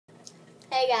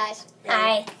Hey guys.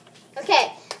 Hi.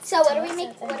 Okay, so what are we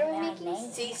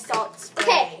making? Sea salt spray.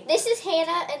 Okay, this is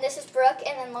Hannah and this is Brooke,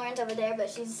 and then Lauren's over there, but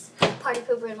she's party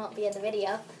pooper and won't be in the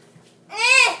video.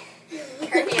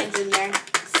 Her hand's in there.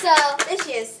 So There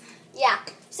she is. yeah.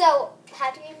 So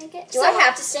how do we make it? Do I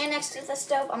have to stand next to the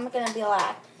stove? I'm gonna be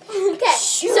loud. Okay.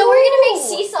 So we're gonna make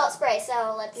sea salt spray.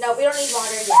 So let's. No, we don't need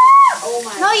water yet. Oh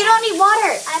my. No, you don't need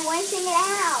water. I'm rinsing it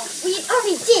out. We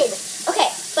already did. Okay,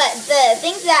 but the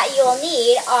things that you'll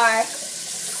need are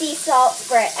sea salt,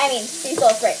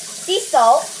 sea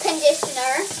salt,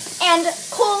 Conditioner and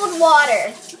cold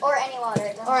water. or any water.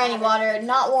 It doesn't Or any matter. water,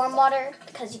 not warm water,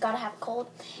 because you gotta have cold.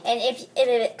 And if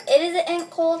it isn't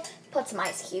cold, put some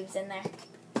ice cubes in there.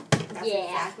 That's Yeah.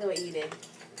 exactly what you did.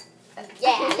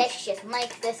 Yeah, let's just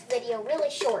make this video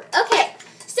really short. Okay,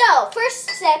 so first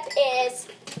step is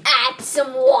add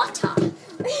some water.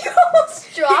 You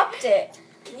almost dropped it.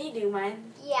 Can you do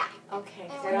mine? Yeah. Okay.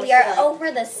 And so I don't We are feel like-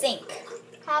 over the sink.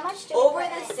 How much do Over we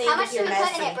put the in it? sink How much if do you're we put in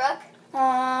messy. it, Brooke?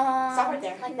 Stop right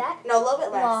there. Like that? No, a little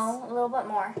bit less. No, a little bit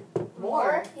more.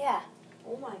 More? Yeah.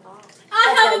 Oh my god.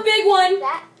 I have a big one.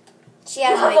 That? She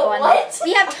has a big one. What?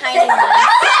 We have tiny ones.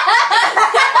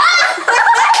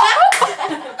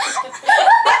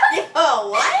 Oh,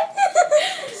 what?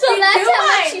 So that's do how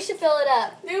much mine. you should fill it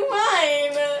up. Do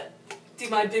mine. Do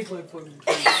my big one for me.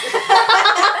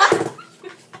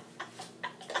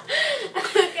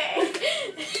 Okay.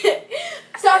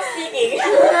 Stop speaking. You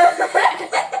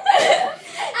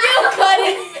cut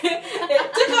it.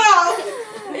 It took off.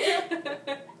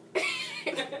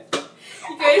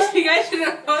 You guys should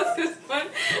have lost this one.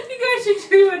 You guys should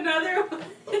do another one.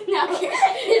 No,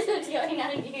 here's what you're doing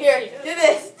out of Here, do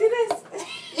this. Do this.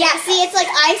 Yeah, see, it's like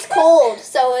ice cold,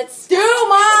 so it's... Do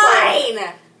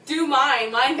mine. Do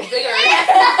mine. Mine's bigger.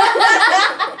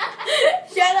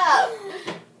 Shut up.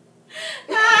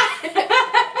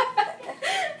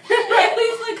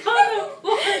 Riley's like on the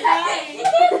floor dying.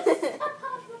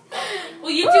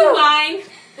 Will you do mine?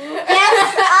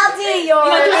 Yes, I'll do You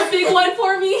want to do yours. a big one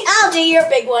for me? I'll do your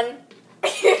big one.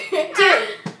 Dude,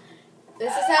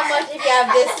 this is how much if you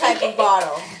have this type of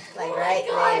bottle. Like right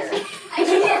there. I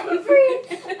can't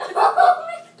breathe. Oh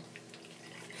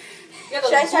my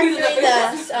Should I start doing the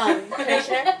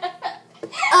conditioner?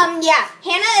 Yeah,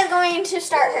 Hannah is going to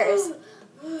start hers.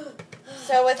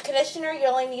 So with conditioner, you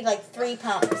only need like 3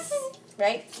 pumps,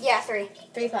 right? Yeah, 3.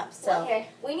 3 pumps. So Okay,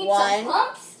 we need One. some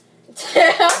pumps. 2,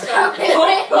 Oh, my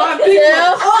big one.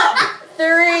 3.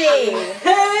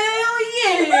 Hell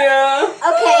yeah.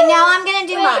 Okay, now I'm going to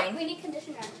do Wait, mine. we need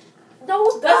conditioner.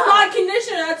 No, That's not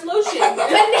conditioner. That's lotion. conditioner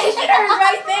is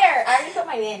right there. I already put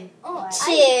mine in. Oh,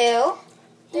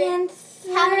 2 and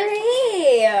 3. How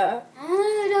many? And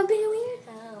Oh, don't be weird.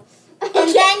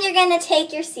 then you're going to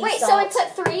take your sea Wait, salt. so I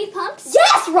put 3 pumps?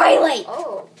 Yes, Riley!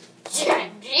 Oh.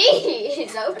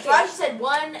 Jeez, I okay. thought you said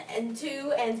 1 and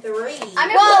 2 and 3.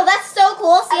 Whoa, that's so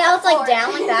cool. See how it's like 4.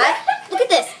 down like that? Look at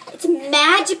this. It's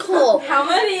magical. How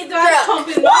many do I pump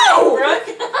in mine,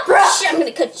 Brooke? Brush, I'm going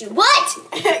to cut you. What?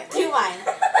 Do mine.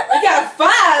 I got 5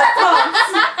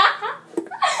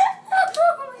 pumps.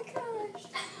 Oh my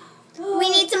gosh. We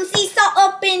need some sea salt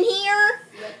up in here.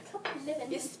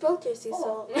 You spilled your sea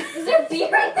salt. Is there beer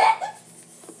in this?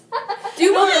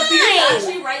 Do No, the beer is mine.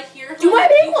 actually right here. Do my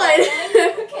big one.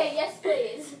 Okay, yes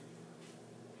please.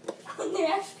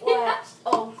 What?